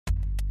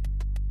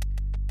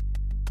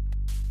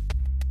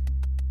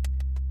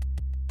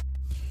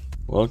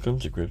Welcome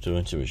to Crypto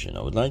Intuition.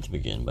 I would like to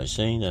begin by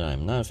saying that I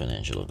am not a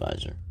financial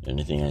advisor.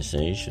 Anything I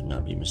say should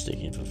not be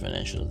mistaken for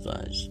financial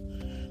advice.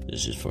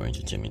 This is for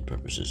entertainment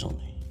purposes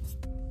only.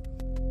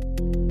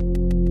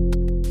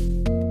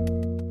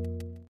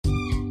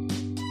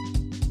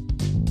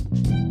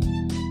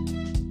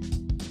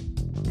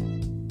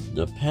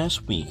 The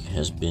past week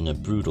has been a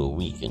brutal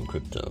week in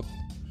crypto.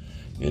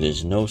 It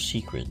is no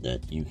secret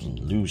that you can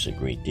lose a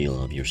great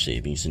deal of your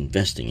savings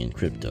investing in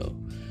crypto.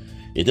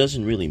 It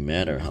doesn't really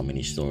matter how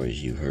many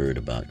stories you heard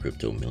about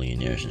crypto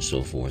millionaires and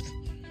so forth.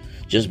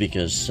 Just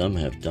because some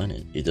have done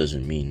it, it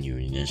doesn't mean you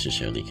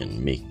necessarily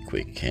can make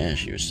quick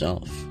cash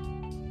yourself.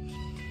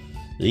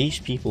 These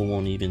people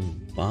won't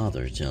even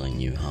bother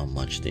telling you how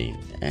much they've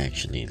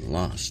actually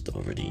lost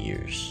over the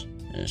years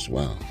as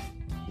well.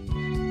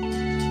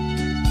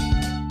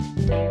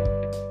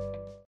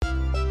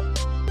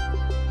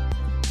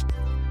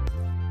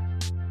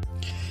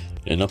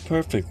 In a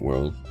perfect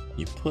world,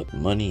 you put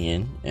money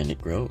in and it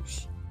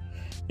grows.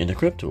 In the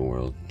crypto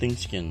world,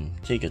 things can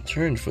take a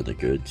turn for the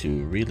good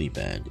to really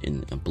bad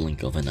in a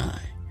blink of an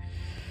eye.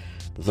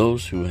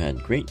 Those who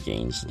had great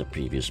gains the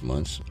previous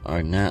months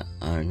are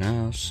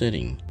now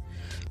sitting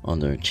on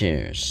their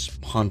chairs,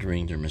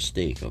 pondering their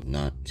mistake of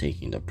not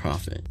taking the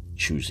profit,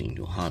 choosing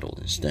to hodl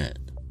instead.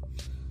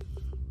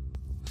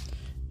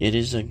 It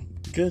is a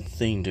good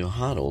thing to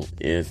hodl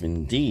if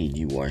indeed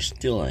you are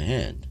still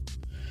ahead.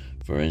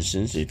 For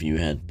instance, if you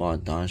had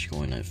bought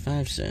Dogecoin at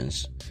 5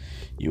 cents,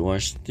 you are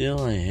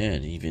still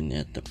ahead even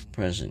at the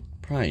present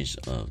price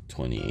of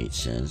 28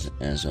 cents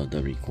as of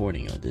the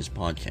recording of this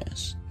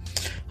podcast.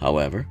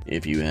 However,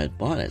 if you had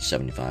bought at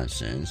 75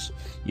 cents,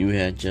 you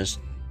had just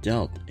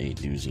dealt a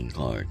losing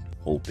card,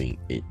 hoping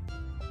it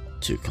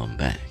to come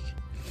back.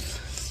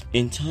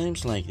 In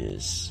times like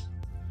this,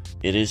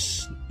 it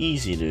is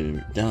easy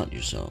to doubt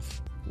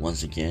yourself.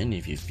 Once again,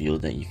 if you feel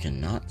that you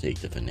cannot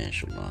take the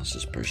financial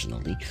losses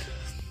personally,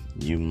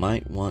 you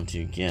might want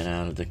to get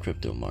out of the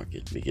crypto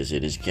market because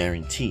it is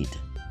guaranteed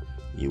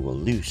you will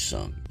lose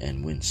some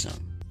and win some.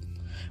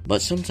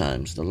 But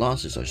sometimes the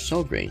losses are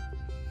so great,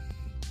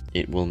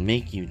 it will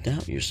make you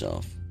doubt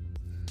yourself.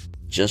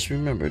 Just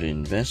remember to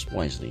invest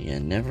wisely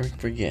and never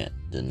forget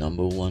the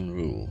number one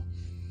rule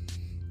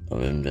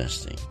of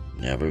investing: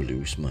 never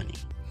lose money.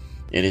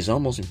 It is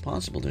almost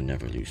impossible to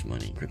never lose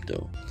money in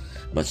crypto,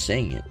 but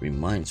saying it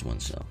reminds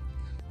oneself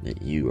that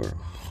your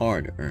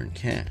hard-earned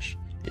cash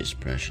is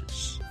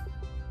precious.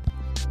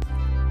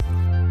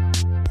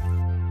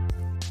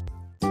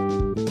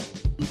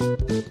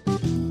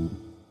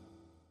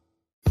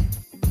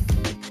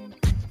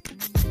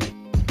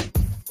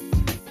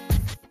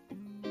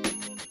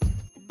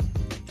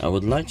 I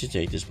would like to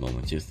take this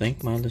moment to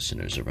thank my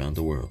listeners around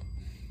the world.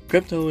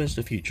 Crypto is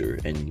the future,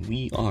 and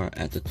we are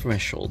at the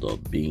threshold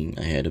of being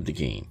ahead of the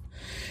game.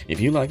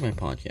 If you like my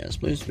podcast,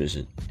 please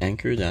visit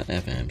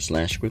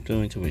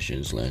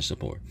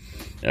anchor.fm/cryptointuition/support.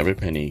 Every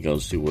penny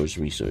goes towards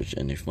research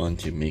and a fund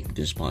to make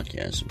this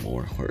podcast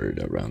more heard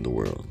around the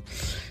world.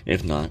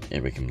 If not,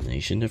 a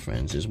recommendation to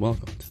friends is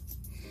welcomed.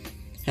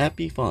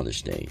 Happy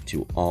Father's Day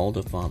to all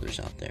the fathers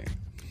out there.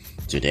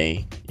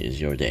 Today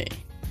is your day.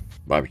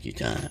 Barbecue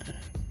time.